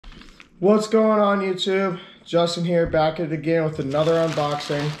What's going on, YouTube? Justin here, back at it again with another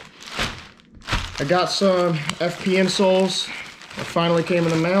unboxing. I got some FP insoles that finally came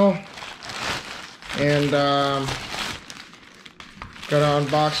in the mail, and gotta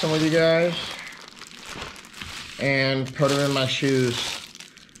unbox them with you guys and put them in my shoes.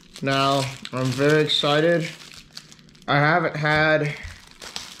 Now, I'm very excited. I haven't had,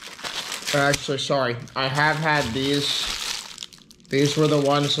 I have had these. These were the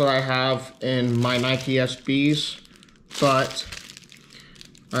ones that I have in my Nike SBs, but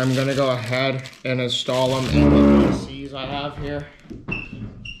I'm gonna go ahead and install them in the PCs I have here.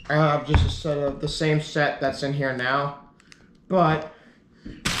 I have just a set of the same set that's in here now, but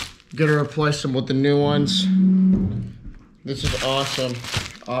gonna replace them with the new ones. This is awesome.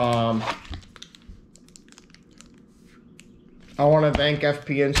 I want to thank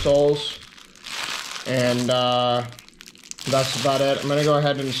FP Insoles, and that's about it. I'm gonna go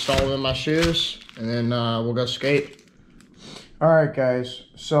ahead and install them in my shoes, and then we'll go skate. Alright guys,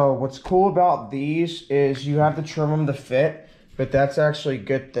 so what's cool about these is you have to trim them to fit, but that's actually a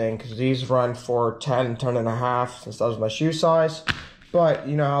good thing because these run for 10 and a half, since that was my shoe size. But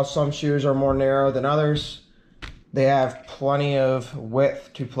you know how some shoes are more narrow than others? They have plenty of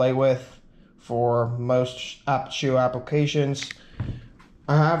width to play with for most shoe applications.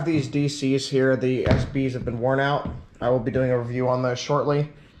 I have these DCs here. The SBs have been worn out. I will be doing a review on those shortly,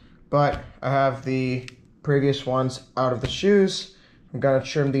 but I have the previous ones out of the shoes. I'm gonna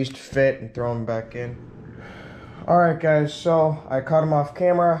trim these to fit and throw them back in. Alright guys, so I cut them off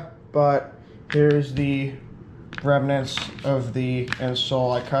camera, but here's the remnants of the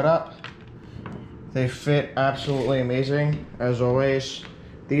insole I cut up. They fit absolutely amazing, as always.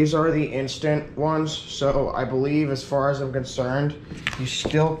 These are the instant ones, so I believe, as far as I'm concerned, you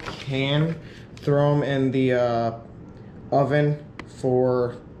still can throw them in the oven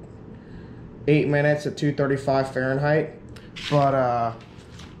for 8 minutes at 235 Fahrenheit, but I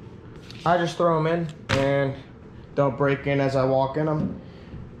just throw them in and they'll break in as I walk in them.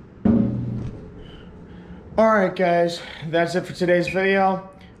 Alright guys, that's it for today's video.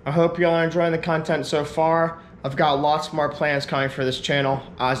 I hope y'all are enjoying the content so far. I've got lots more plans coming for this channel,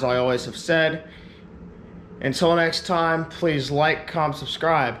 as I always have said. Until next time, please like, comment,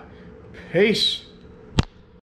 subscribe. Peace.